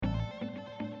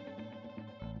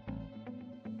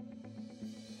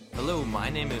Hello, my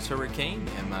name is Hurricane,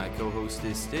 and my co-host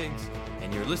is Stiggs,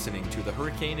 and you're listening to the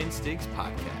Hurricane and Stiggs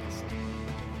podcast.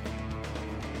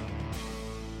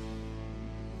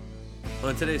 Well,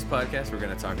 in today's podcast, we're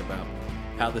going to talk about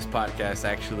how this podcast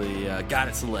actually got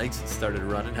its legs and started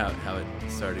running, how it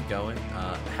started going,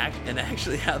 and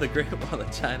actually how the Great Wall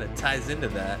of China ties into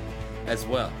that as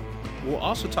well. We'll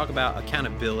also talk about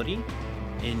accountability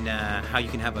and how you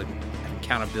can have an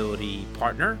accountability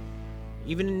partner,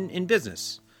 even in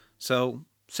business. So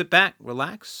sit back,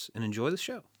 relax, and enjoy the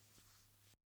show.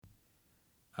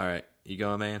 All right, you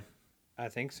going, man? I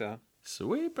think so.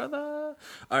 Sweet, brother.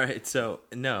 All right, so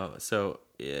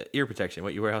ear protection,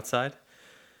 what you wear outside?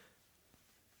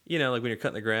 You know, like when you're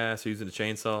cutting the grass or using a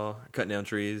chainsaw, cutting down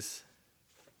trees.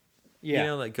 Yeah. You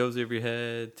know, like goes over your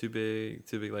head, too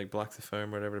big, like blocks of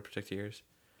foam or whatever to protect your ears.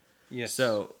 Yes.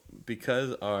 So,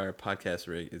 because our podcast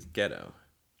rig is ghetto,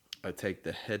 I take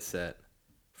the headset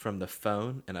from the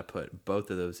phone and I put both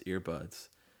of those earbuds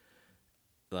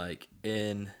like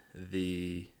in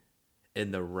the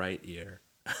right ear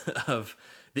of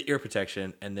the ear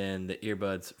protection, and then the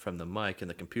earbuds from the mic and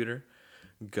the computer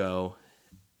go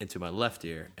into my left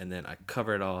ear, and then I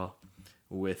cover it all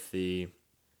with the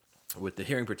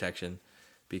hearing protection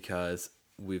because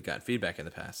we've gotten feedback in the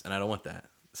past and I don't want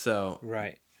that. So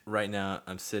right now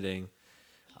I'm sitting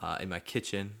in my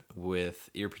kitchen with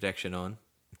ear protection on,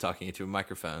 talking into a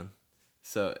microphone.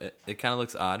 So it kind of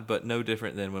looks odd, but no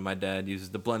different than when my dad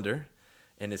uses the blender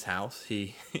in his house.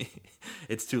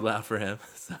 It's too loud for him,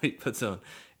 so he puts on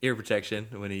ear protection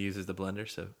when he uses the blender.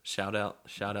 So shout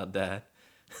out Dad.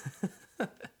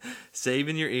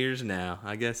 Saving your ears now.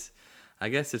 I guess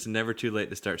it's never too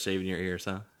late to start saving your ears,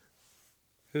 huh?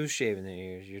 Who's shaving their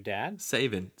ears? Your dad?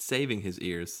 Saving his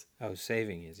ears. Oh,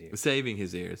 saving his ears. Saving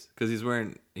his ears, because he's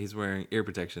wearing ear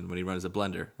protection when he runs a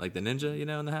blender, like the ninja, you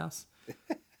know, in the house.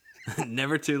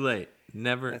 Never too late.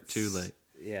 Too late.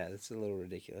 Yeah, that's a little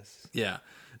ridiculous. Yeah.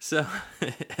 So,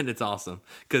 and it's awesome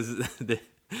because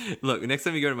look, next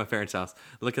time you go to my parents' house,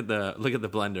 look at the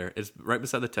blender. It's right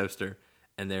beside the toaster,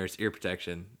 and there's ear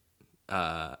protection.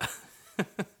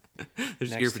 There's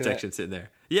Next ear protection sitting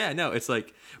there. Yeah, no, it's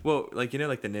like, well, like, you know,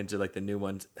 like the Ninja, like the new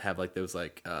ones have like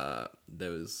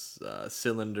those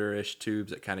cylinder-ish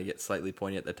tubes that kind of get slightly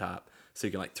pointy at the top, so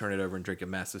you can like turn it over and drink a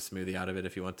massive smoothie out of it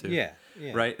if you want to. Yeah.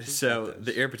 Right. So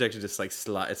the ear protection just like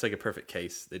slide. It's like a perfect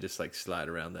case. They just like slide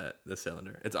around the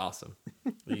cylinder. It's awesome.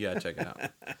 You gotta check it out.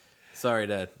 Sorry,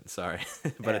 Dad. Sorry,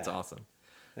 but it's awesome.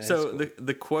 That's so cool.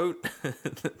 the quote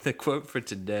the quote for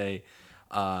today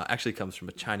actually comes from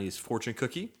a Chinese fortune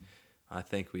cookie. I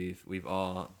think we've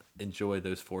all enjoyed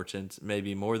those fortunes,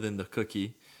 maybe more than the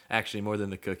cookie. Actually, more than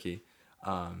the cookie.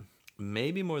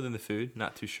 Maybe more than the food.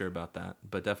 Not too sure about that,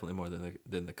 but definitely more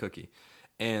than the cookie.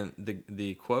 And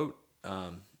the quote,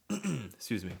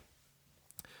 excuse me.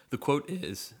 The quote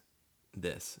is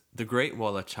this: "The Great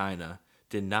Wall of China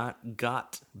did not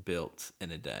got built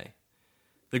in a day."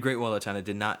 The Great Wall of China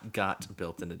did not got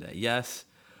built in a day. Yes,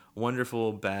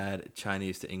 wonderful, bad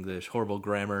Chinese to English, horrible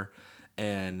grammar.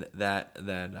 And that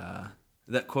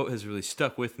quote has really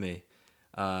stuck with me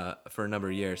for a number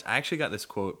of years. I actually got this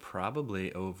quote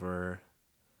probably over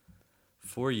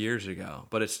 4 years ago,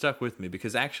 but it stuck with me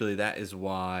because actually that is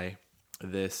why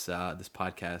this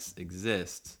podcast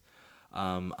exists.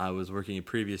 I was working a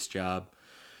previous job,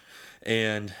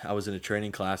 and I was in a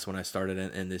training class when I started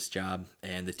in this job,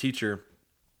 and the teacher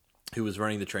who was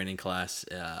running the training class,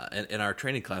 and our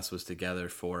training class was together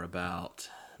for about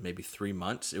maybe 3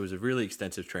 months. It was a really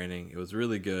extensive training. It was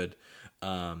really good.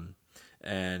 And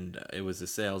it was a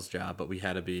sales job, but we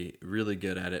had to be really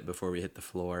good at it before we hit the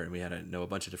floor, and we had to know a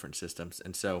bunch of different systems.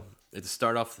 And so to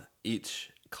start off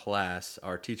each class,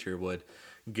 our teacher would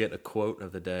get a quote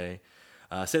of the day,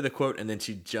 say the quote, and then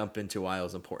she'd jump into why it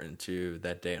was important to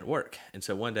that day at work. And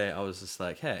so one day I was just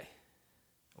like, hey,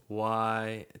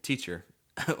 why, teacher,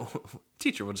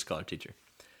 we'll just call her teacher.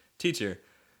 Teacher,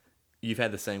 you've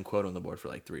had the same quote on the board for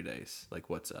like 3 days. Like,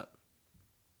 what's up?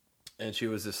 And she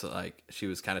was just like, she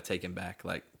was kind of taken back.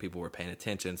 Like, people were paying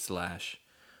attention /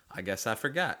 I guess I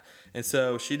forgot. And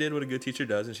so she did what a good teacher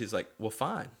does. And she's like, well,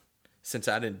 fine. Since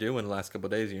I didn't do it in the last couple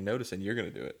of days, and you're noticing, you're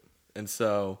going to do it. And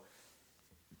so,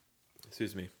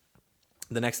 excuse me,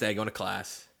 the next day I go into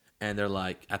class, and they're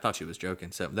like, I thought she was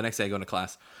joking. So the next day I go into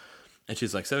class, and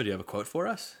she's like, so do you have a quote for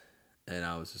us? And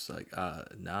I was just like,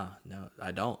 no,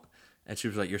 I don't. And she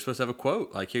was like, you're supposed to have a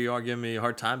quote. Like, here you are giving me a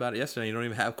hard time about it yesterday. You don't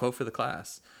even have a quote for the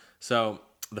class. So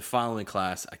the following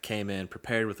class, I came in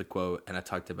prepared with a quote, and I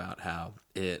talked about how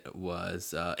it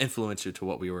was influential to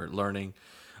what we were learning.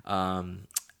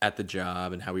 at the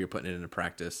job and how we were putting it into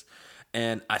practice.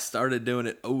 And I started doing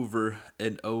it over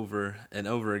and over and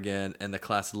over again, and the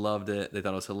class loved it. They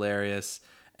thought it was hilarious,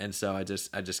 and so I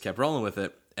just kept rolling with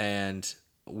it. And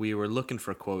we were looking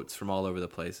for quotes from all over the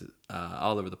place,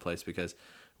 because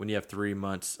when you have 3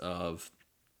 months of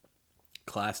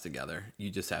class together, you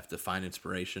just have to find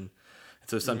inspiration. And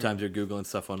so sometimes you're Googling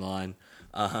stuff online,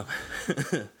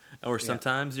 or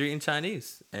sometimes you're eating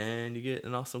Chinese and you get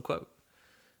an awesome quote.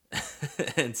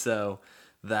 And so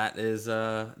that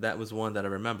was one that I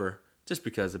remember just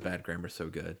because the bad grammar is so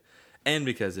good, and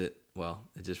because it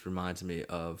just reminds me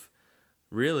of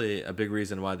really a big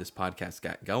reason why this podcast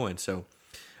got going. So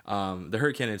the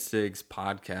Hurricane and Stigs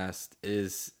podcast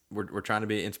is we're trying to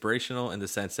be inspirational in the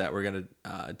sense that we're going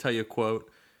to tell you a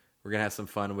quote. We're going to have some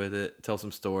fun with it, tell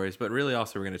some stories, but really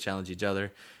also we're going to challenge each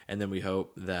other. And then we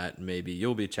hope that maybe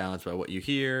you'll be challenged by what you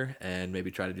hear and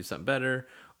maybe try to do something better,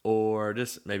 or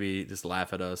just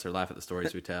laugh at us or laugh at the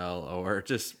stories we tell, or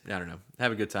just, I don't know,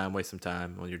 have a good time, waste some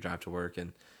time on your drive to work,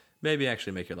 and maybe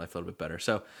actually make your life a little bit better.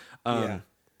 So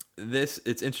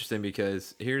it's interesting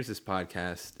because here's this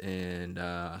podcast,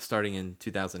 and starting in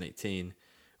 2018,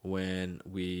 when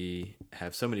we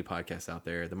have so many podcasts out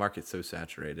there, the market's so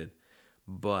saturated.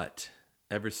 But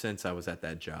ever since I was at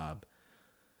that job,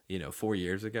 4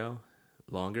 years ago,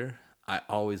 longer, I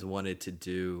always wanted to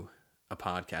do a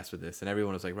podcast with this. And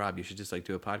everyone was like, Rob, you should just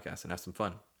do a podcast and have some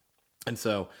fun. And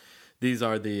so these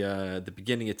are the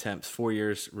beginning attempts, 4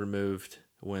 years removed,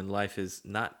 when life is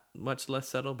not much less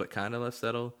settled, but kind of less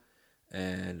settled,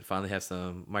 and finally have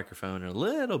some microphone and a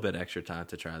little bit extra time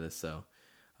to try this. So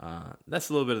that's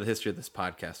a little bit of the history of this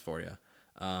podcast for you.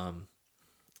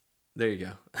 There you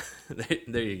go.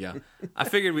 There you go. I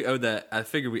figured we owed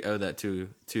that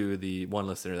to the one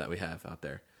listener that we have out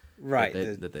there. Right.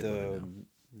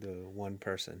 The one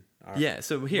person.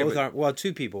 So here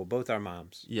two people, both our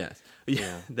moms. Yes.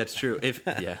 Yeah, that's true.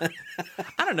 I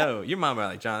don't know. Your mom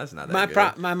like, John, that's not that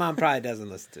good. My mom probably doesn't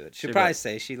listen to it. She'll probably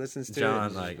say she listens to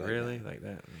John, it. John, really? Like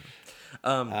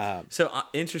that? So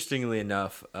interestingly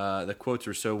enough, the quotes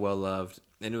were so well loved,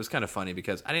 and it was kind of funny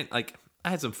because I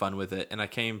had some fun with it, and I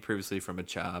came previously from a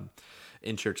job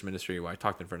in church ministry where I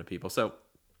talked in front of people. So,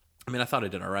 I mean, I thought I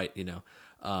did all right,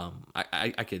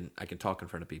 I can talk in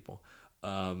front of people,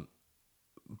 have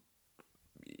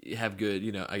good,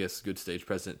 good stage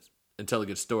presence and tell a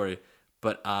good story.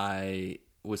 But I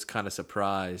was kind of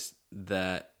surprised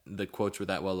that the quotes were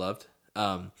that well loved.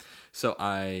 So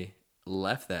I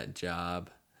left that job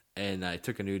and I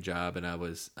took a new job, and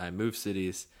I moved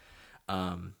cities,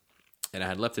 and I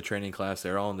had left the training class.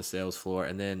 They were all on the sales floor.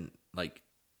 And then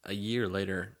a year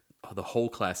later, the whole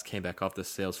class came back off the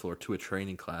sales floor to a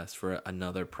training class for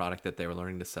another product that they were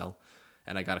learning to sell.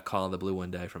 And I got a call in the blue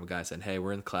one day from a guy saying, hey,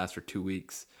 we're in class for 2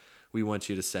 weeks. We want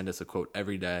you to send us a quote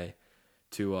every day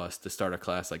to us to start a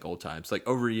class like old times,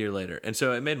 over a year later. And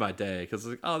so it made my day because I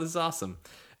was like, oh, this is awesome.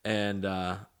 And,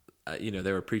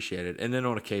 they were appreciated. And then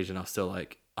on occasion, I'll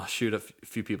shoot a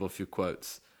few people a few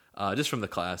quotes. Just from the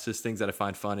class, just things that I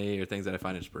find funny or things that I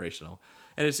find inspirational.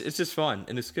 And it's just fun,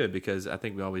 and it's good because I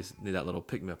think we always need that little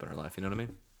pick-me-up in our life, you know what I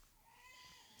mean?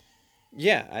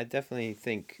 Yeah, I definitely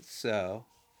think so.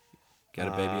 Got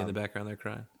a baby in the background there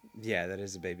crying? Yeah, that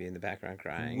is a baby in the background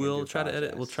crying. We'll try to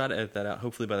edit that out.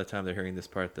 Hopefully by the time they're hearing this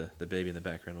part, the baby in the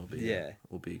background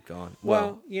will be gone.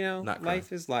 Well,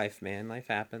 life is life, man. Life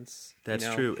happens. That's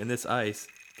true. And this ice,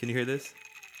 can you hear this?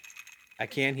 I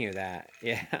can hear that.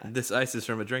 Yeah. This ice is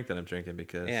from a drink that I'm drinking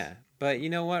because. Yeah, but you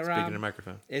know what, Rob? Speaking to the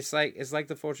microphone. It's like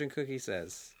the fortune cookie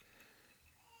says.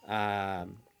 The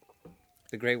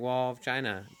Great Wall of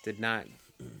China did not.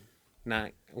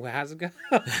 How's it go?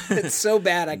 It's so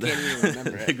bad I can't even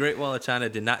remember it. The Great Wall of China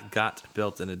did not got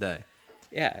built in a day.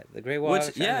 Yeah, the Great Wall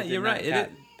of China. Yeah, you're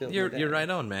right. You're right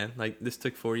on, man. This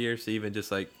took 4 years to even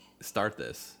just start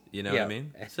this. You know what I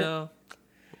mean? So.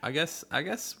 I guess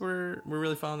we're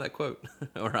really following that quote,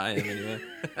 or I am anyway.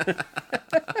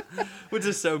 Which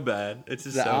is so bad. It's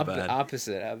just so bad.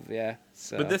 Opposite of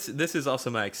So. But this is also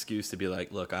my excuse to be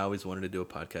like, look, I always wanted to do a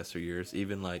podcast for years,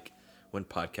 even when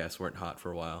podcasts weren't hot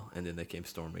for a while, and then they came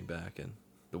storming back, and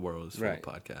the world was full of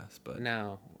podcasts. But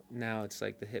now it's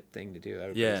the hip thing to do.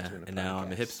 Everybody's doing a podcast, now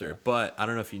I'm a hipster. So. But I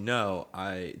don't know if you know,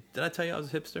 did I tell you I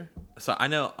was a hipster? So I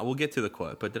know we'll get to the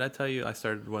quote, but did I tell you I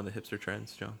started one of the hipster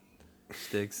trends, John?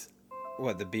 Stigs.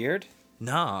 What, the beard?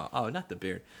 No, not the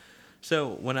beard. So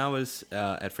when I was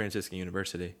at Franciscan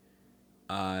University,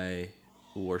 I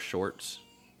wore shorts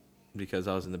because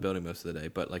I was in the building most of the day.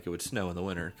 But it would snow in the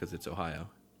winter because it's Ohio,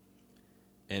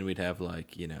 and we'd have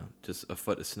just a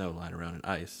foot of snow lying around in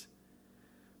ice.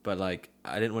 But I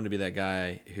didn't want to be that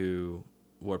guy who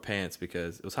wore pants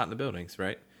because it was hot in the buildings,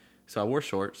 right? So I wore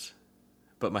shorts,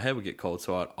 but my head would get cold,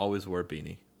 so I'd always wear a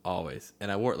beanie, always.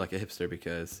 And I wore it like a hipster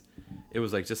because it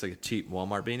was like just like a cheap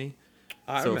Walmart beanie.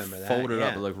 I So remember that. folded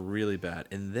up, yeah. it looked really bad.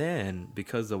 And then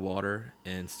because the water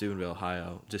in Steubenville,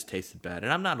 Ohio, just tasted bad,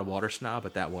 and I'm not a water snob,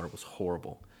 but that water was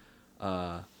horrible.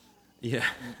 Yeah, Yeah.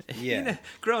 You know,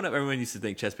 growing up, everyone used to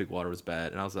think Chesapeake water was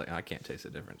bad, and I was like, I can't taste the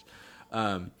difference.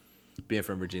 Being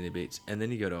from Virginia Beach, and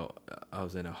then you go to, I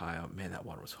was in Ohio, man, that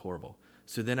water was horrible.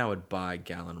 So then I would buy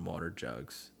gallon water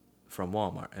jugs from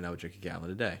Walmart, and I would drink a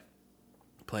gallon a day,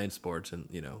 playing sports and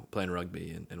playing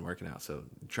rugby and working out. So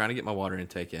trying to get my water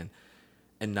intake in,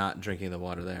 and not drinking the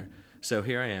water there. So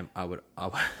here I am. I would I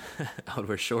would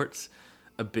wear shorts,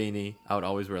 a beanie. I would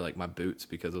always wear like my boots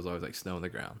because it was always like snow on the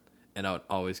ground, and I would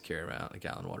always carry around a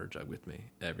gallon water jug with me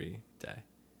every day.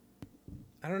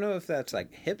 I don't know if that's like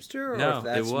hipster or No, if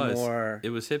that's it was. more. It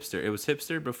was hipster. It was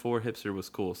hipster before hipster was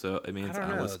cool. So it means I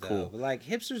don't know, was though. cool. Like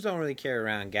hipsters don't really carry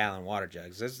around gallon water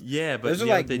jugs. Yeah, but those are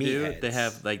you know like what they do?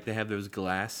 meatheads. They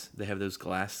have those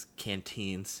glass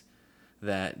canteens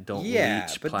that don't Yeah,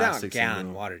 leach but not plastics.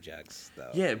 gallon water jugs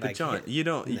though. Yeah, but Like, John, you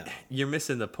don't. no. You're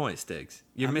missing the point, Stiggs.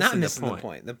 You're I'm missing, not missing the the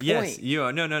point. point. The Yes, point- you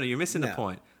are. No. You're missing the No.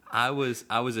 point. I was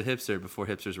a hipster before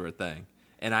hipsters were a thing,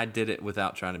 and I did it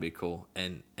without trying to be cool.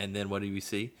 And then what do you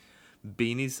see?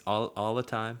 Beanies all the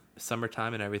time,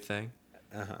 summertime and everything.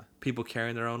 People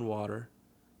carrying their own water.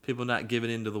 People not giving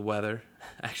into the weather.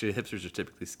 Actually, hipsters are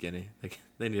typically skinny. Like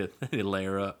they need to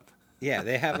layer up. Yeah,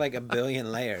 they have like a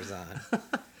billion layers on.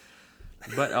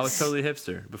 But I was totally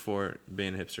hipster before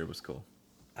being a hipster was cool.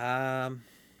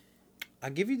 I'll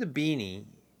give you the beanie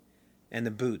and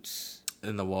the boots.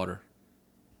 In the water.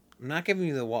 I'm not giving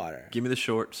you the water. Give me the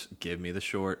shorts. Give me the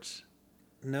shorts.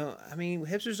 No, I mean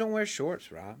hipsters don't wear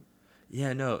shorts, Rob.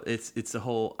 Yeah, no, it's the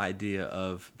whole idea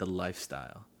of the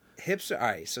lifestyle. All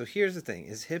right, so here's the thing: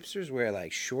 is hipsters wear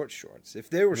like shorts?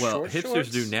 If they were short hipsters shorts,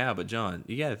 do now, but John,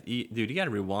 you gotta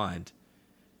rewind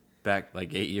back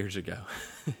like 8 years ago,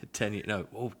 10 years.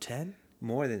 No, 10?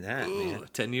 more than that, man.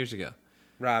 10 years ago.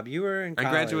 Rob, you were in college.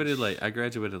 I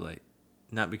graduated late,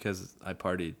 not because I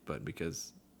partied, but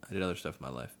because I did other stuff in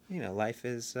my life, You know, life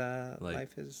is Like-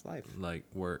 life is life. like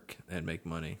work and make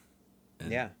money,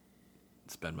 and Yeah,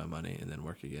 spend my money and then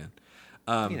work again.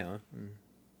 you know.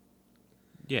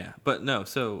 Yeah, but no.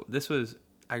 So this was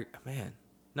I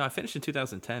finished in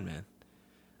 2010, man.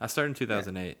 I started in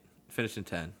 2008, finished in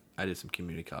 10. I did some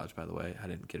community college, by the way. I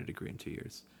didn't get a degree in 2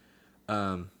 years,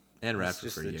 and It's rapped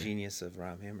just for a the year. genius of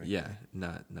Rob Hammer. Yeah,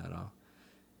 not at all.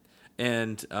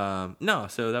 And no,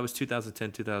 so that was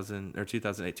 2010,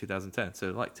 2008, 2010.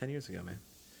 So like 10 years ago, man.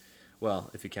 Well,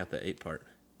 if you count the 8 part,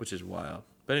 which is wild.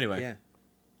 But anyway, Yeah.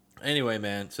 Anyway,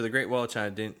 man. So the Great Wall of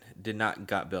China did not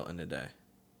got built in a day.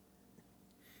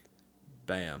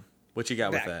 Bam. What you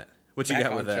got Back- with that? What you Back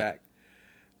got on with that? track.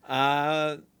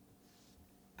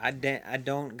 I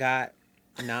don't got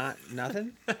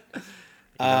nothing. You don't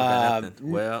got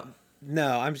nothing. Well,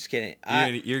 No, I'm just kidding.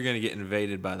 you're gonna get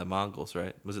invaded by the Mongols,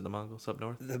 right? Was it the Mongols up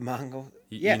north? The Mongol.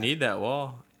 You need that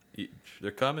wall.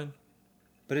 They're coming.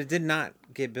 But it did not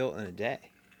get built in a day.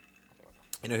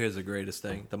 You know, here's the greatest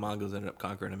thing: the Mongols ended up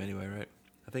conquering them anyway, right?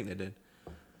 I think they did.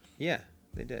 Yeah,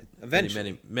 they did.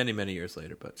 Eventually. Many years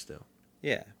later, but still.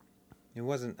 Yeah. It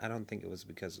wasn't, I don't think it was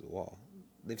because of the wall.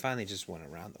 They finally just went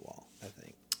around the wall, I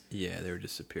think. Yeah, they were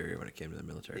just superior when it came to the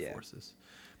military Yeah. forces.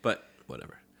 But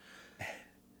whatever.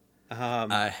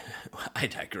 Um, I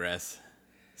digress.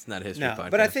 It's not a history no,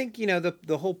 podcast. but I think,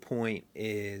 the whole point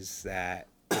is that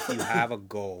if you have a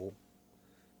goal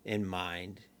in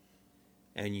mind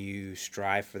and you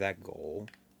strive for that goal,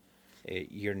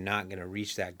 you're not going to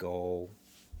reach that goal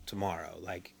tomorrow.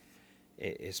 Like,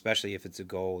 especially if it's a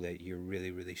goal that you're really,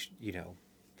 really,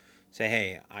 say,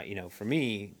 hey, for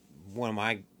me, one of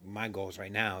my goals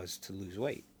right now is to lose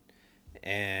weight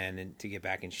and to get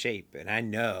back in shape. And I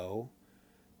know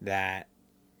that,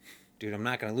 dude, I'm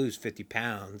not going to lose 50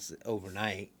 pounds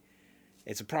overnight.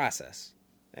 It's a process.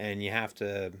 And you have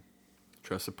to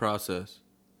trust the process.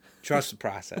 trust the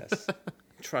process.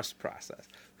 Trust the process.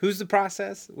 Who's the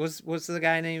process? What's the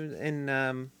guy named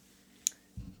in,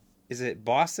 is it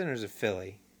Boston or is it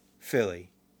Philly? Philly.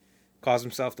 Calls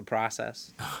himself the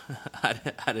process. I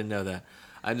didn't know that.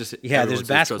 I just Yeah, everyone there's a says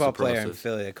basketball trust the player in process.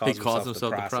 Philly that He calls calls himself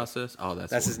himself the the process. Oh,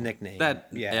 that's his horrible. nickname. That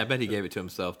Yeah. I bet he gave it to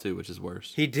himself too, which is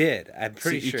worse. He did. I'm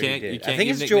pretty See, sure you can't, he did. You can't I think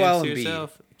give it's nicknames Joel to Embiid.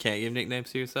 yourself. Can't give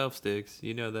nicknames to yourself, Sticks.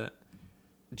 You know that.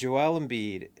 Joel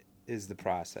Embiid is the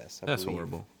process. I That's believe.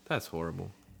 horrible. That's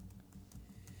horrible.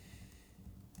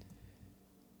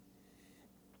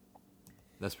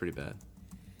 That's pretty bad.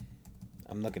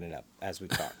 I'm looking it up as we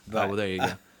talk. Oh, well, there you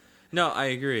go. No, I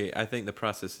agree. I think the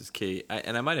process is key.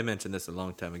 And I might have mentioned this a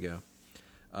long time ago.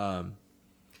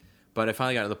 But I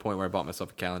finally got to the point where I bought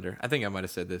myself a calendar. I think I might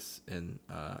have said this in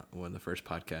one of the first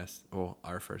podcasts, well,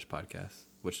 our first podcast,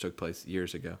 which took place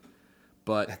years ago.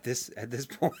 But At this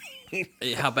point,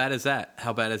 how bad is that?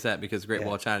 How bad is that? Because Great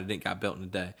Wall of China didn't got built in a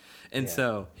day. And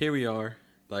so here we are,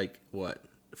 like, what,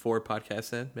 4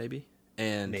 podcasts in, maybe?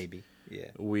 And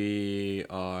yeah. we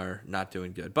are not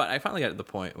doing good. But I finally got to the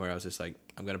point where I was just like,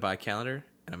 I'm going to buy a calendar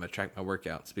and I'm going to track my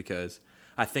workouts because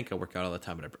I think I work out all the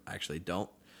time, but I actually don't.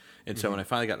 And so when I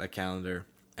finally got that calendar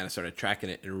and I started tracking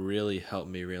it, it really helped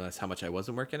me realize how much I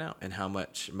wasn't working out and how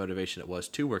much motivation it was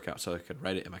to work out so I could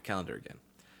write it in my calendar again.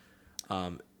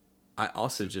 I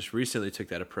also just recently took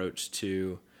that approach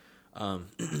to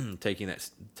taking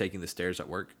the stairs at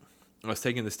work. I was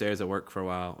taking the stairs at work for a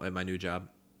while at my new job,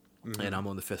 and I'm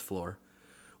on the 5th floor,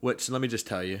 which, let me just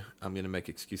tell you, I'm going to make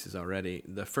excuses already.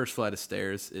 The first flight of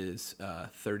stairs is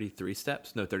 36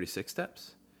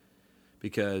 steps.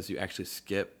 Because you actually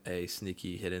skip a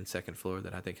sneaky hidden second floor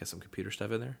that I think has some computer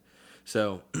stuff in there.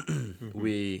 So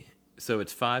so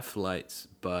it's 5 flights,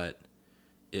 but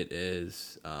it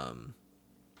is I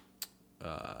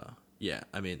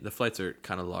mean, the flights are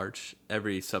kind of large.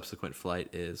 Every subsequent flight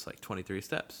is like 23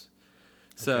 steps.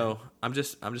 So I'm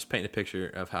just painting a picture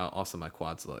of how awesome my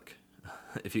quads look.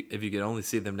 if you could only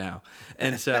see them now.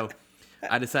 And so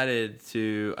I decided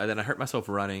then I hurt myself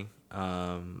running.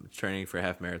 Training for a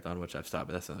half marathon, which I've stopped,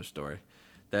 but that's another story.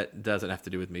 That doesn't have to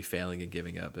do with me failing and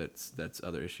giving up. That's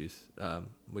other issues.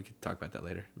 We could talk about that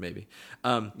later, maybe.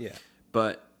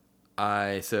 But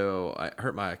I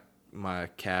hurt my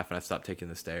calf and I stopped taking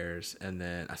the stairs, and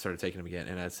then I started taking them again.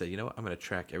 And I'd say, you know what? I'm going to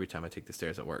track every time I take the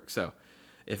stairs at work. So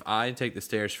if I take the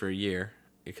stairs for a year,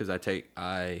 because I take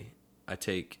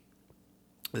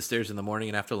the stairs in the morning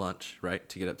and after lunch, right,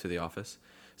 to get up to the office.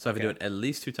 So I have to do it at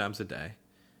least 2 times a day.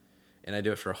 And I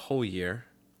do it for a whole year,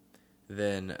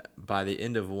 then by the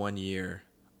end of 1 year,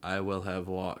 I will have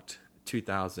walked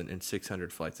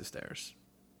 2,600 flights of stairs.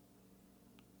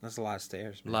 That's a lot of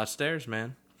stairs, man. A lot of stairs,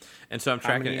 man. And so I'm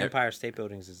tracking. How many Empire State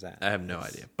Buildings is that? I have no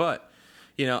idea. But,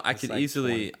 I could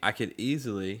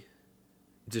easily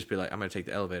just be like, I'm going to take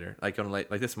the elevator. Like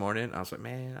this morning, I was like,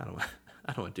 man, I don't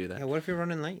want to do that. Yeah, what if you're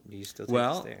running late? Do you still take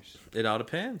the stairs? It all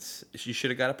depends. You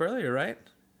should have got up earlier, right?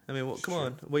 I mean, come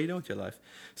on. What are you doing with your life?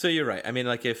 So you're right. I mean,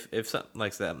 like if something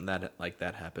like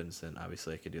that happens, then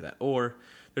obviously I could do that. Or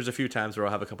there's a few times where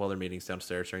I'll have a couple other meetings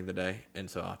downstairs during the day, and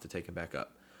so I'll have to take them back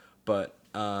up. But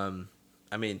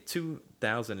I mean,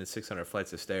 2,600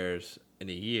 flights of stairs in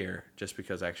a year just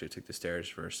because I actually took the stairs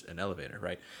versus an elevator,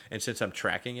 right? And since I'm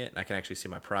tracking it and I can actually see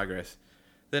my progress,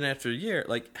 then after a year,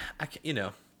 like I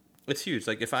can, it's huge.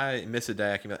 Like if I miss a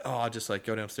day, I can be like, oh, I'll just like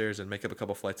go downstairs and make up a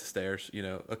couple flights of stairs,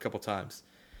 a couple times.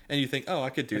 And you think, oh,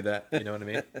 I could do that. You know what I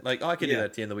mean? Like, oh, I could do that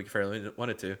at the end of the week if I really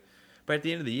wanted to. But at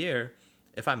the end of the year,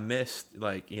 if I missed,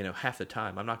 half the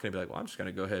time, I'm not going to be like, well, I'm just going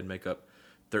to go ahead and make up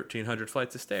 1,300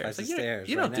 flights of stairs.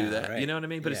 You don't do that. Right? You know what I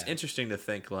mean? But it's interesting to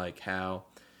think, like, how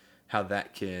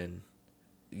that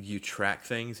you track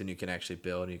things and you can actually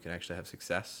build and you can actually have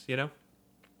success,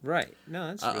 Right. No,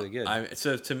 that's really good.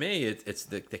 So to me, it's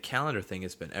the calendar thing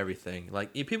has been everything.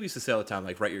 Like, people used to say all the time,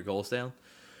 like, write your goals down.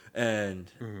 And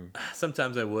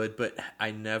sometimes I would, but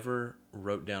I never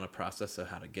wrote down a process of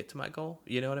how to get to my goal.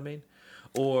 You know what I mean?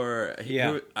 Or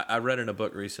I read in a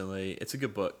book recently. It's a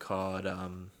good book called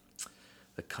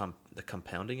The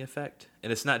Compounding Effect.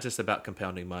 And it's not just about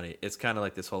compounding money. It's kind of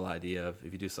like this whole idea of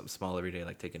if you do something small every day,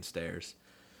 like taking stairs,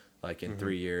 like in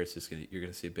 3 years, you're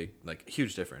going to see a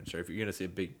huge difference. Or if you're going to see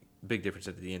a big difference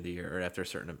at the end of the year or after a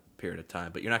certain period of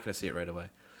time, but you're not going to see it right away.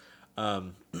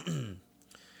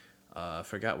 I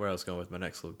forgot where I was going with my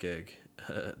next little gig,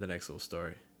 the next little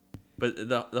story. But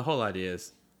the whole idea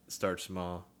is start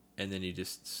small, and then you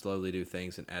just slowly do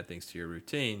things and add things to your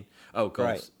routine. Oh, goals.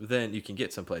 Right. Then you can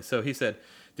get someplace. So he said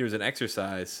there was an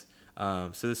exercise.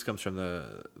 So this comes from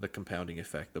the Compounding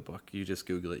Effect, the book. You just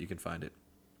Google it. You can find it.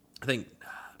 I think,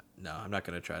 no, I'm not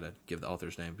going to try to give the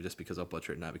author's name just because I'll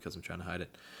butcher it, not because I'm trying to hide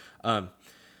it.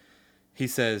 He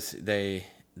says they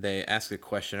ask a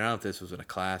question. I don't know if this was in a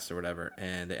class or whatever,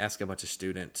 and they ask a bunch of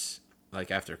students,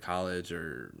 like after college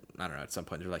or I don't know, at some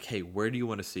point, they're like, hey, where do you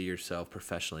want to see yourself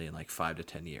professionally in like 5 to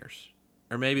 10 years?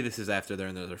 Or maybe this is after they're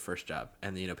in their first job,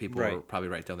 and people will probably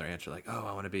write down their answer like, oh,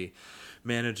 I want to be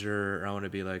manager, or I want to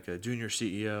be like a junior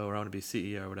CEO, or I want to be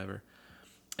CEO or whatever.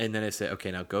 And then they say,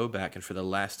 okay, now go back, and for the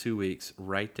last 2 weeks,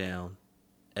 write down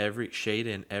shade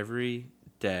in every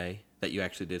day that you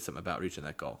actually did something about reaching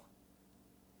that goal.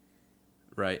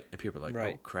 Right? And people are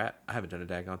like, oh, crap, I haven't done a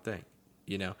daggone thing.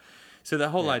 So the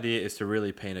whole Yeah. idea is to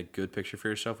really paint a good picture for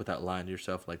yourself without lying to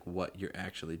yourself, like what you're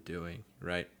actually doing,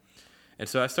 right? And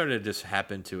so I started to just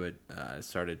happen to it. I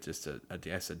started just to, I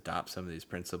guess, adopt some of these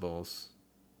principles.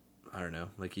 I don't know,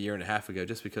 like a year and a half ago,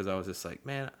 just because I was just like,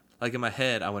 man, like in my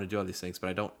head, I want to do all these things, but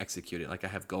I don't execute it. Like I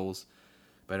have goals,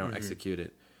 but I don't execute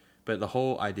it. But the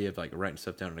whole idea of like writing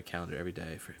stuff down on a calendar every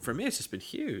day, for me, it's just been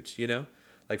huge, you know,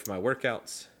 like for my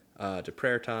workouts, to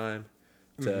prayer time,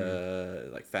 to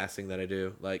like fasting that I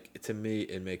do. Like to me,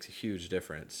 it makes a huge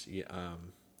difference.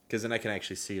 Because then I can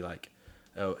actually see like,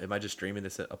 oh, am I just dreaming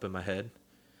this up in my head,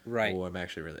 Right. or am I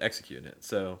actually really executing it?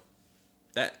 So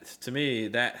that to me,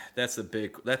 that's a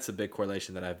big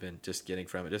correlation that I've been just getting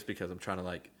from it, just because I'm trying to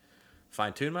like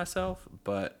fine tune myself,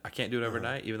 but I can't do it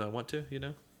overnight, even though I want to, you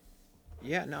know.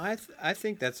 Yeah, no, I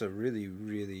think that's a really,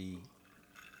 really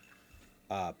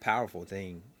powerful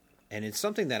thing. And it's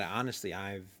something that honestly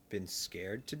I've been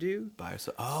scared to do. By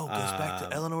yourself. Oh, goes back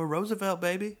to Eleanor Roosevelt,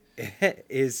 baby.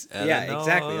 Is yeah,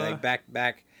 exactly. Like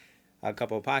back a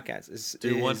couple of podcasts.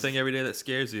 Do one thing every day that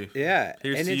scares you. Yeah.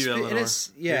 Here's and to it's, you, and Eleanor.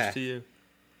 it's, yeah. Here's to you.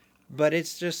 But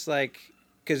it's just like,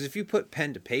 because if you put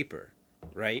pen to paper,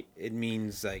 right, it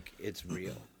means like it's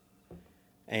real.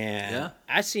 And Yeah.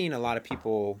 I've seen a lot of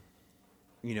people,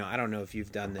 you know, I don't know if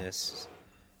you've done this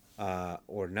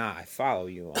or not. I follow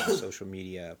you on social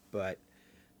media, but,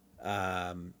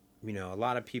 you know, a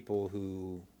lot of people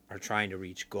who are trying to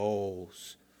reach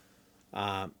goals.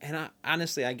 And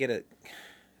honestly, I get it.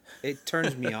 It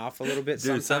turns me off a little bit.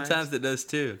 Dude, sometimes it does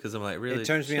too, because I'm like, really. It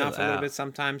turns me chill off a little out. bit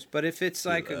sometimes. But if it's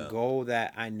like Chill a out. goal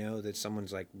that I know that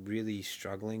someone's like really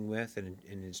struggling with and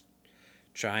is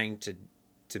trying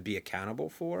to be accountable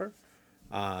for,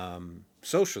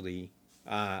 socially,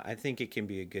 I think it can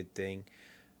be a good thing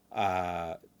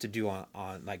to do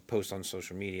on like post on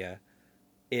social media.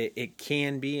 It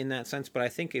can be in that sense, but I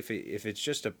think if it's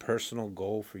just a personal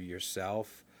goal for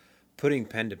yourself, putting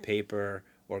pen to paper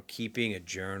or keeping a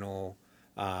journal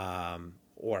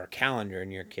or a calendar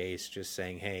in your case, just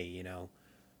saying, hey, you know,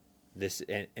 this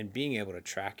and being able to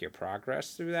track your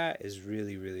progress through that is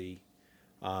really, really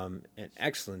an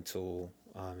excellent tool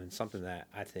and something that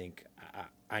I think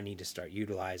I need to start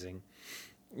utilizing.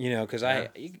 You know, because I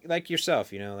like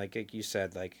yourself, you know, like you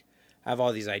said, like I have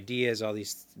all these ideas, all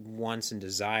these wants and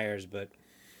desires, but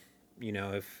you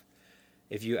know,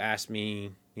 if you ask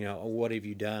me, you know, what have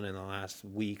you done in the last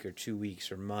week or 2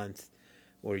 weeks or month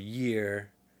or year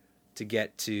to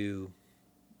get to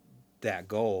that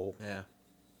goal? Yeah.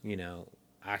 You know,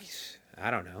 I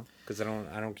don't know, because I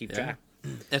don't keep track.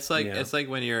 It's like You know? it's like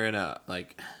when you're in a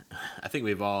like, I think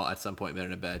we've all at some point been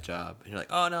in a bad job. And you're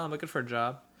like, oh no, I'm looking for a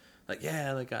job. Like,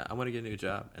 yeah, like I want to get a new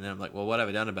job. And then I'm like, well, what have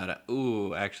I done about it?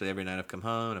 Ooh, actually, every night I've come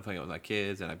home and I've hung out with my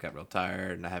kids and I've got real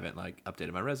tired and I haven't like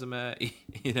updated my resume.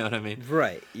 You know what I mean?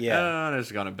 Right? Yeah. And I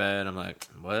just gone to bed. I'm like,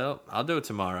 well, I'll do it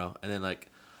tomorrow. And then like,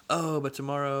 oh, but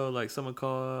tomorrow, like someone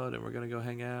called and we're gonna go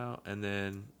hang out. And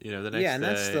then the next day, and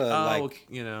that's the, oh, like-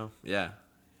 yeah.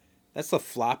 That's the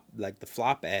flop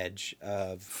edge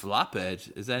of Flop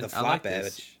edge, is that The I like flop this.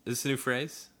 edge. Is this a new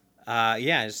phrase?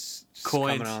 yeah, it's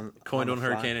Coined coming on the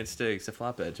Hurricane and Sticks. The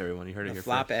flop edge, everyone. You heard it the here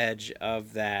flop first. edge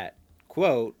of that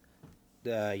quote.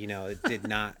 You know, it did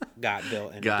not got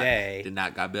built in a day. Did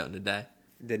not got built in a day.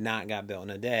 Did not got built in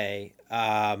a day.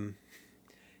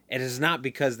 It is not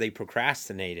because they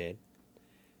procrastinated,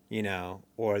 you know,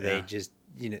 or they Yeah. just,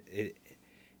 you know,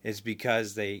 it's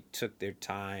because they took their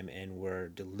time and were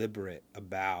deliberate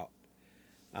about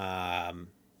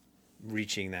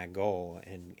reaching that goal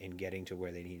and getting to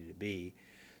where they needed to be.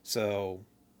 So,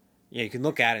 yeah, you can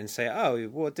look at it and say, oh,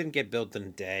 well, it didn't get built in a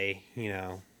day, you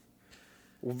know.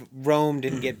 Rome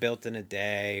didn't get built in a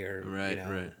day, or Right, you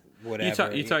know, right.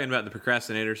 whatever. You talking about the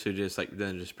procrastinators who just like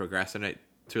then just procrastinate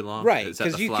too long? Right, Is that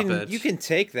because the you flop can edge? you can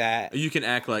take that. You can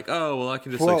act like, oh well, I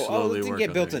can just Well, like slowly it didn't work get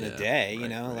on built it. in a Yeah, day, you right,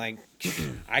 know. right.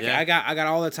 Like Yeah. I got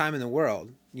all the time in the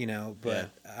world, you know. But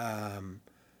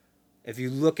if you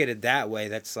look at it that way,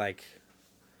 that's like,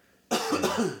 you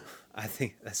know, I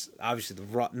think that's obviously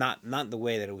not the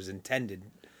way that it was intended.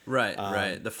 Right,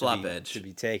 right. The to flop be- edge. to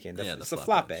be taken. Yeah, It's the the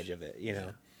flop flop edge of it, you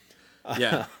know.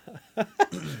 Yeah.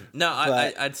 No,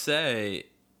 But- I'd say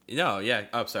no. Yeah.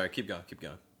 Oh, sorry. Keep going.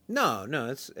 No,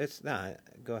 it's not.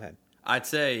 Go ahead. I'd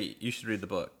say you should read the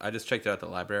book. I just checked it out at the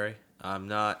library. I'm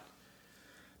not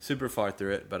super far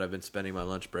through it, but I've been spending my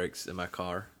lunch breaks in my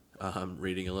car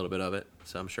reading a little bit of it.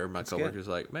 So I'm sure my That's good. coworkers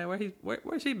are like, man,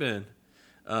 where's he been?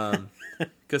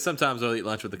 Because sometimes I'll eat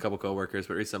lunch with a couple coworkers,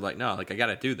 but recently I'm like, no, like I got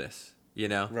to do this. you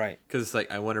know? Right. Because it's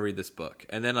like, I want to read this book.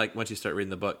 And then, like, once you start reading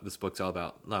the book, this book's all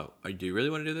about, no, do you really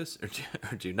want to do this?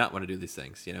 Or do you not want to do these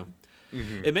things, you know?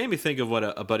 Mm-hmm. It made me think of what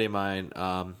a buddy of mine,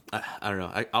 I don't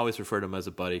know, I always refer to him as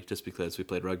a buddy just because we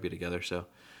played rugby together, so.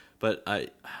 But I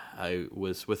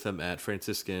was with him at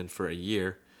Franciscan for a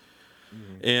year.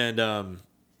 Mm-hmm. And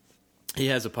he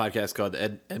has a podcast called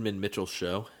the Edmund Mitchell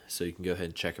Show, so you can go ahead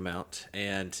and check him out.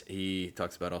 And he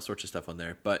talks about all sorts of stuff on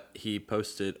there. But he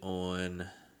posted on,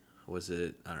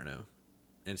 I don't know,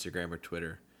 Instagram or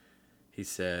Twitter. He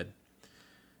said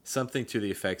something to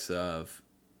the effects of,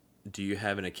 do you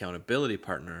have an accountability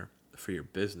partner for your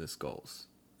business goals?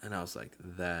 And I was like,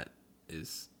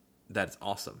 that's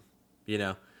awesome, you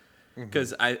know?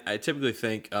 Because I typically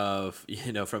think of,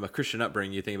 you know, from a Christian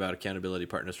upbringing, you think about accountability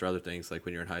partners for other things, like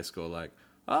when you're in high school, like,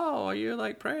 oh, are you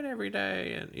like praying every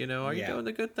day? And, you know, are you doing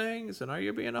the good things? And are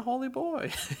you being a holy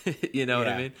boy? You know what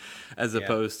I mean? As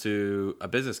opposed to a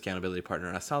business accountability partner.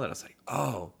 And I saw that. I was like,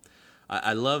 oh,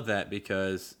 I love that,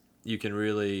 because you can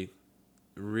really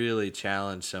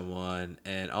challenge someone,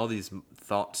 and all these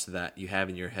thoughts that you have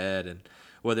in your head, and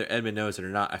whether Edmund knows it or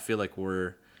not, I feel like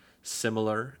we're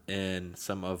similar in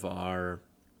some of our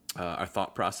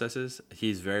thought processes.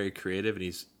 He's very creative,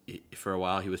 and for a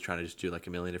while he was trying to just do like a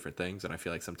million different things, and I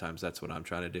feel like sometimes that's what I'm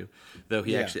trying to do, though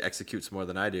he actually executes more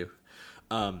than I do.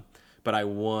 But I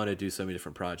want to do so many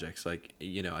different projects. Like,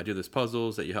 you know, I do those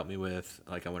puzzles that you help me with.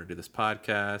 Like, I want to do this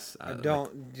podcast.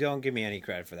 Don't give me any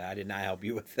credit for that. I did not help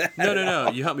you with that. No.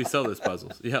 You help me sell those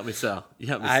puzzles. You help me sell.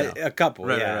 A couple.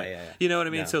 Right. You know what I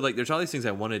mean? No. So, like, there's all these things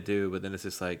I want to do, but then it's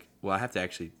just like, well, I have to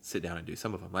actually sit down and do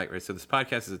some of them. Like, right. So this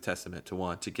podcast is a testament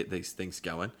to get these things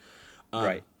going.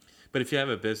 Right. But if you have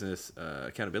a business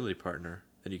accountability partner,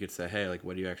 then you could say, hey, like,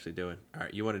 what are you actually doing? All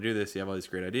right, you want to do this. You have all these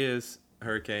great ideas,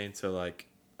 Hurricane. So, like,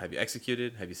 have you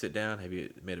executed? Have you sit down? Have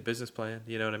you made a business plan?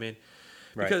 You know what I mean?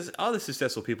 Right. Because all the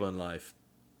successful people in life,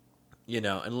 you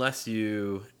know, unless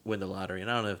you win the lottery,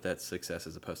 and I don't know if that's success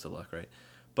as opposed to luck, right?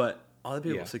 But all the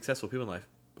people, successful people in life,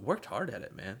 worked hard at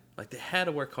it, man. Like, they had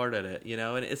to work hard at it, you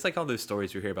know? And it's like all those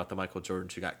stories you hear about the Michael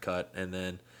Jordans who got cut and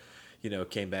then, you know,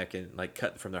 came back and, like,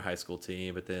 cut from their high school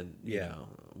team. But then, you know,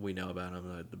 we know about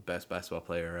him, the best basketball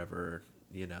player ever,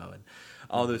 you know, and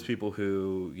all those people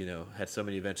who, you know, had so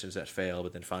many inventions that failed,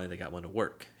 but then finally they got one to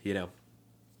work, you know.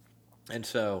 And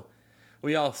so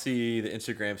we all see the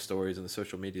Instagram stories and the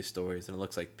social media stories, and it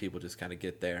looks like people just kind of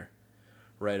get there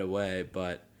right away,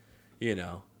 but, you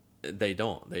know, they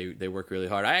don't. They work really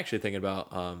hard. I actually thinking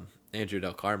about Andrew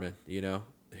Del Carmen, you know,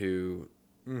 who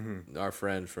our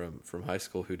friend from high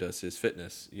school who does his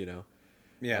fitness, you know,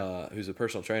 who's a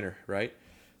personal trainer, right?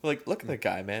 Like, look at that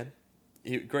guy, man.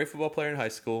 Great football player in high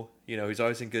school. You know, he's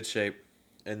always in good shape.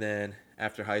 And then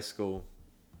after high school,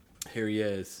 here he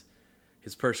is,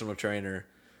 his personal trainer,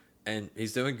 and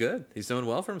he's doing good. He's doing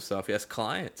well for himself. He has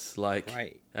clients. Like,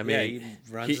 right. I mean,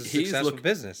 he runs a successful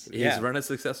business. He's run a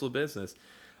successful business.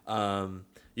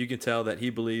 You can tell that he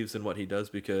believes in what he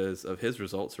does because of his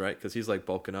results, right? Because he's like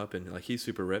bulking up and like he's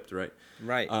super ripped, right?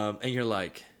 Right. And you're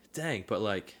like, dang, but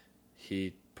like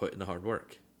he put in the hard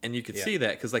work. And you can see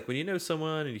that because, like, when you know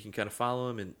someone and you can kind of follow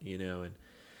them and, you know, and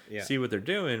see what they're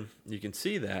doing, you can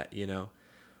see that, you know.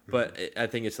 But I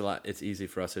think it's easy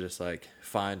for us to just, like,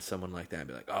 find someone like that and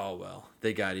be like, oh, well,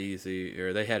 they got easy,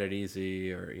 or they had it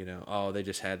easy, or, you know, oh, they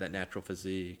just had that natural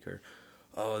physique, or,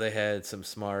 oh, they had some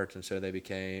smart, and so they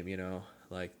became, you know,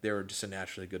 like, they were just a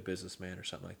naturally good businessman or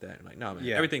something like that. And like, no, man,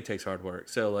 everything takes hard work.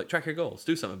 So, like, track your goals.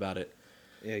 Do something about it.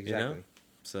 Yeah, exactly. You know?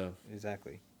 So.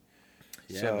 Exactly.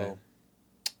 Yeah, so, man.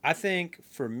 I think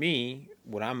for me,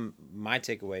 my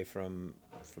takeaway from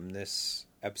this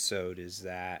episode is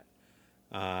that,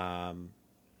 you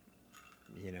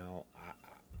know,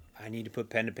 I need to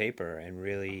put pen to paper and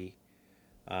really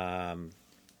buy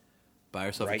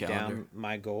yourself write a calendar. down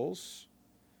my goals.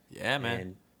 Yeah,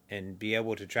 man. And be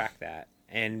able to track that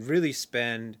and really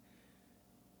spend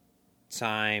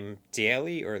time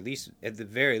daily, or at the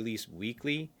very least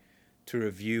weekly, to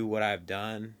review what I've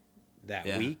done that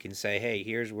week and say, hey,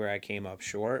 here's where I came up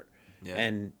short.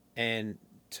 And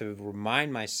to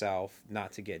remind myself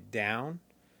not to get down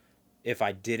if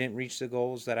I didn't reach the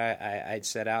goals that I'd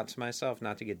set out to myself,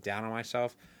 not to get down on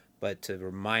myself, but to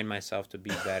remind myself to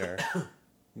be better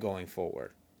going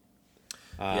forward.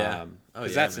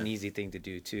 Because that's an easy thing to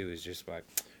do too, is just like,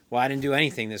 well, I didn't do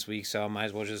anything this week, so I might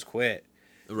as well just quit,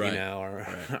 you know,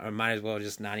 or might as well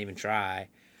just not even try.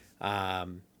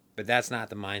 But that's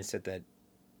not the mindset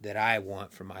that I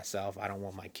want for myself. I don't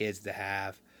want my kids to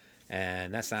have,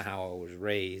 and that's not how I was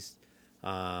raised.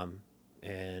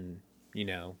 And, you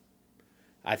know,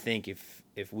 I think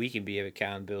if we can be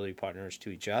accountability partners to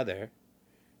each other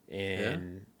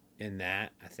in in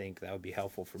that, I think that would be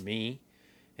helpful for me.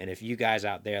 And if you guys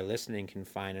out there listening can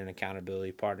find an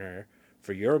accountability partner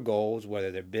for your goals,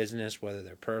 whether they're business, whether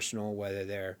they're personal, whether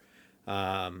they're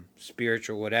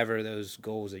spiritual, whatever those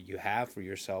goals that you have for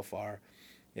yourself are,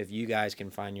 if you guys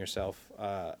can find yourself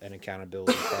an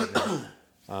accountability partner,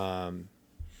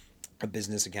 a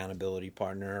business accountability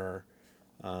partner,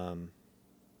 or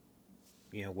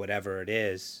whatever it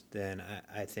is, then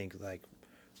I think, like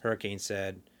Hurricane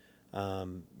said,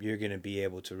 you're going to be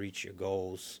able to reach your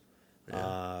goals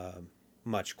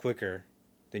much quicker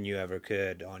than you ever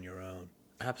could on your own.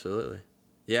 Absolutely.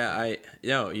 Yeah,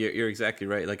 you're exactly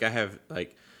right. Like I have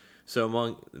so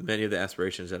among many of the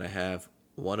aspirations that I have,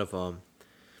 one of them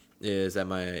is at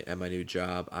my new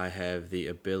job, I have the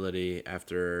ability,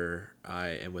 after I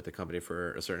am with the company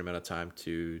for a certain amount of time,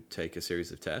 to take a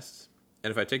series of tests. And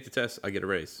if I take the test, I get a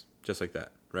raise, just like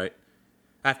that, right?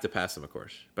 I have to pass them, of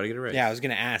course, but I get a raise. Yeah, I was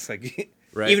going to ask, like,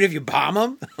 right? Even if you bomb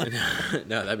them?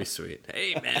 No, that'd be sweet.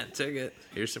 Hey, man, take it.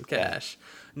 Here's some cash.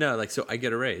 No, like, so I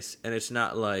get a raise, and it's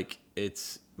not like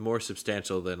it's more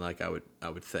substantial than like I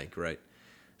would think, right?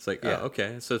 It's like, oh,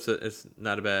 okay, so it's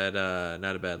not a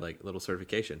bad like little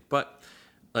certification. But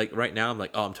like right now, I'm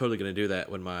like, oh, I'm totally gonna do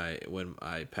that when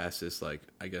I pass this, like,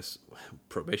 I guess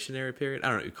probationary period. I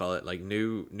don't know what you call it, like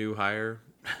new hire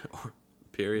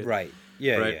period. Right.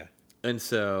 Yeah. Right? Yeah. And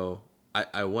so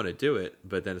I want to do it,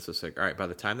 but then it's just like, all right, by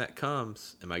the time that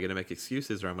comes, am I going to make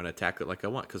excuses, or I'm going to tackle it like I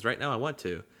want? Because right now I want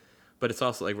to, but it's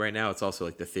also like right now it's also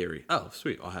like the theory. Oh,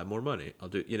 sweet, I'll have more money. I'll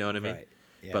do. You know what I mean? Right.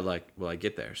 Yeah. But like, will I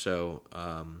get there? So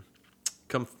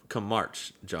come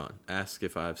March, John, ask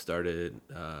if I've started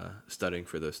studying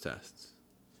for those tests.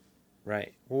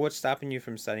 Right. Well, what's stopping you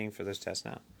from studying for those tests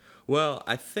now? Well,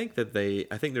 I think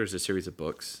there's a series of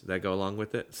books that go along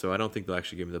with it. So I don't think they'll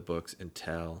actually give me the books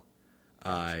until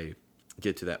I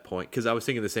get to that point. Because I was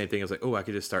thinking the same thing. I was like, oh, I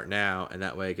could just start now, and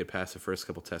that way I could pass the first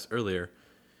couple tests earlier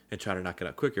and try to knock it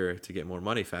out quicker to get more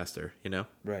money faster, you know?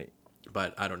 Right.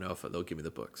 But I don't know if they'll give me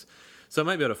the books. So I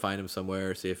might be able to find them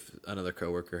somewhere, see if another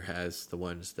coworker has the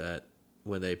ones that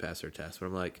when they pass their test. But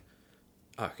I'm like,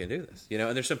 oh, I can do this, you know?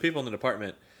 And there's some people in the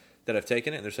department that have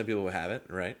taken it, and there's some people who haven't,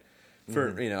 right? For,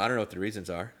 I don't know what the reasons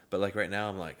are. But like right now,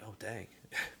 I'm like, oh, dang.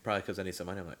 Probably because I need some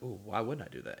money. I'm like, oh, why wouldn't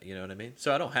I do that? You know what I mean?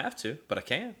 So I don't have to, but I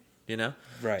can, you know?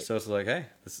 Right. So it's like, hey,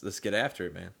 let's get after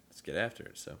it, man. Let's get after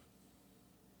it. So,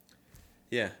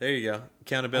 yeah, there you go.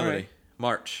 Accountability. Right.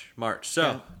 March.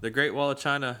 So, the Great Wall of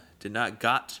China did not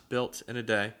got built in a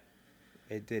day.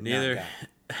 It did Neither, not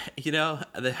got. You know,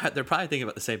 they're probably thinking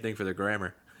about the same thing for their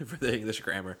grammar, for the English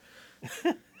grammar.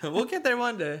 We'll get there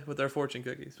one day with our fortune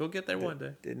cookies. We'll get there one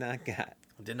day. Did not got.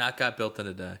 Did not got built in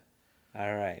a day.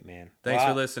 All right, man. Thanks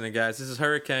for listening, guys. This is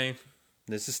Hurricane.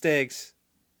 This is Stiggs.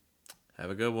 Have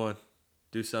a good one.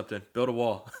 Do something. Build a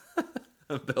wall.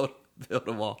 build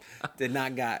a wall. Did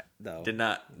not got, though. Did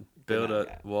not build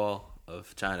a wall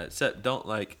of China. Except don't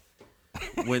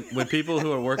when people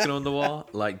who are working on the wall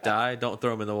like die, don't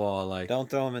throw them in the wall. Like, don't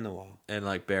throw them in the wall and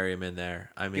like bury them in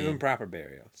there. I mean, give them proper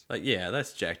burials. Like, yeah,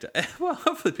 that's jacked up. Well,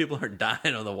 hopefully people aren't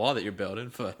dying on the wall that you're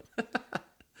building. But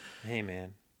hey,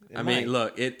 man. I mean,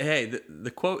 look.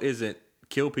 The quote isn't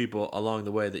kill people along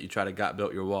the way that you try to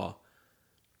build your wall.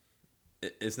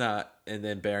 It's not, and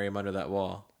then bury them under that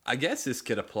wall. I guess this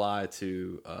could apply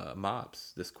to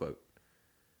mobs. This quote.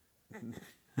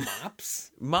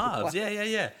 Mobs. Mobs.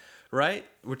 Yeah. Right?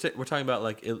 We're talking about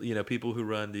like people who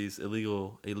run these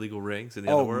illegal rings in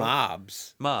the other world.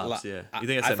 Mobs. Mobs. Yeah. You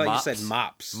think I said thought mops? You said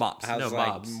mops. Mops. I was no, like,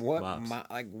 mobs. What?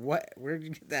 Mobs. What? Where did you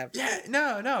get that from?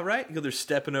 Yeah. No. Right? Because they're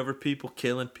stepping over people,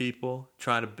 killing people,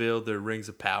 trying to build their rings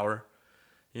of power.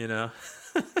 You know.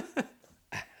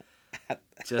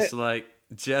 just like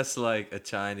a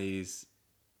Chinese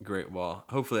Great Wall.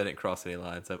 Hopefully, I didn't cross any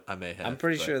lines. I may have. I'm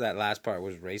pretty sure that last part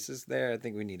was racist. There, I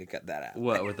think we need to cut that out.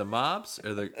 What, with the mobs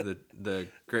or the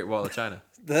Great Wall of China?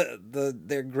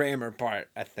 Their grammar part,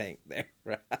 I think there.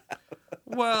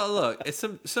 Well, look, it's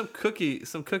some cookie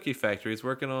factories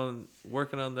working on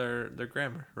their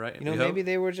grammar, right? Maybe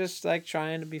they were just like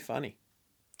trying to be funny.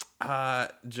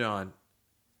 John,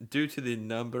 due to the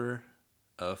number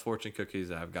of fortune cookies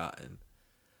I've gotten,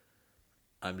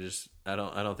 I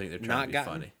don't think they're trying to be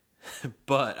funny.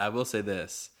 But I will say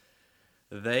this.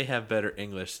 They have better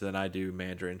English than I do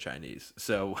Mandarin Chinese.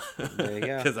 So there you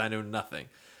go. Because I know nothing.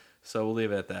 So we'll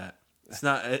leave it at that. It's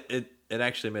not it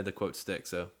actually made the quote stick,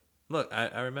 so look,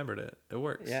 I remembered it. It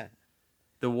works. Yeah.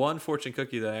 The one fortune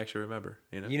cookie that I actually remember,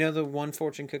 You know the one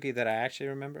fortune cookie that I actually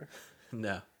remember?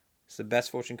 No. It's the best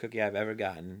fortune cookie I've ever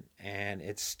gotten, and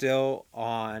it's still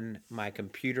on my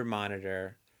computer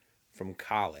monitor from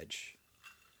college.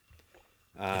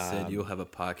 I said you'll have a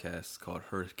podcast called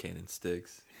Hurricane and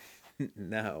Sticks.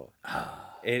 No,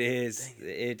 it is.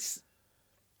 It's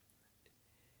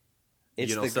You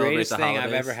don't the celebrate greatest the thing I've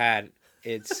holidays? ever had.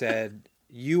 It said,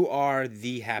 "You are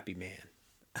the happy man."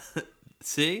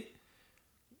 See?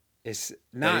 It's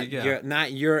not you go.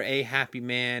 you're a happy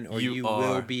man or You you are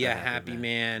will be the a happy happy man.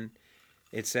 man.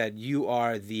 It said, "You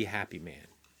are the happy man."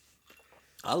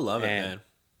 I love it, And- man.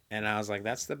 And I was like,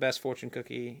 that's the best fortune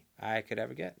cookie I could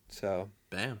ever get. So,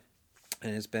 Bam.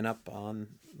 and it's been up on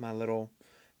my little.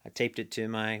 I taped it to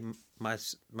my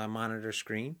monitor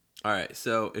screen. All right,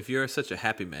 so if you're such a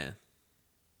happy man,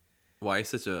 why are you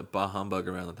such a bah humbug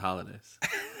around the holidays?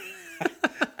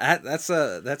 That's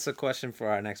a question for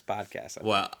our next podcast. I think.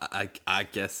 Well, I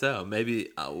guess so. Maybe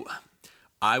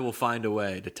I will find a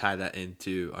way to tie that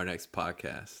into our next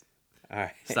podcast. All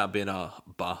right. Stop being all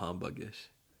bah humbugish.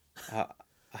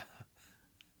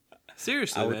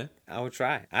 Seriously, man. I would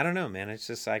try. I don't know, man. It's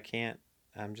just I can't.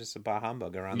 I'm just a bah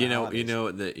humbug around. You the know holidays.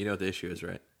 what the issue is,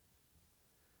 right?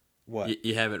 What?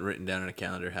 You haven't written down on a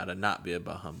calendar how to not be a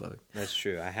bah humbug. That's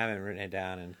true. I haven't written it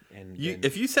down and been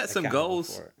If you set some accountable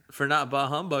goals for it. for not bah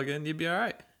humbugging, you'd be all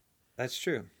right. That's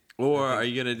true. Or I think- are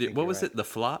you gonna I do think what you're was right. it? The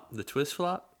flop, the twist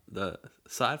flop, the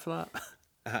side flop.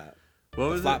 What The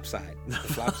was flop it? side. The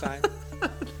flop side.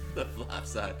 The flop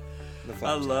side. The I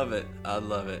flop side. love it. I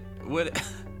love it. What?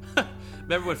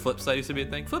 Remember when flip side used to be a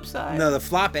thing? Flip side. No, the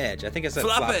flop edge. I think it's a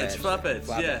flop, flop edge. Flop edge.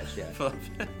 Flop Yeah. edge, yeah. Flop.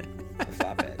 The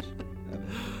flop edge.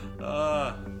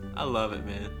 I love it,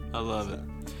 man. I love it.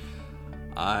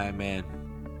 All right, man.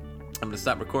 I'm gonna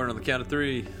stop recording on the count of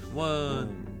 3.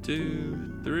 1,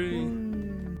 2, 3.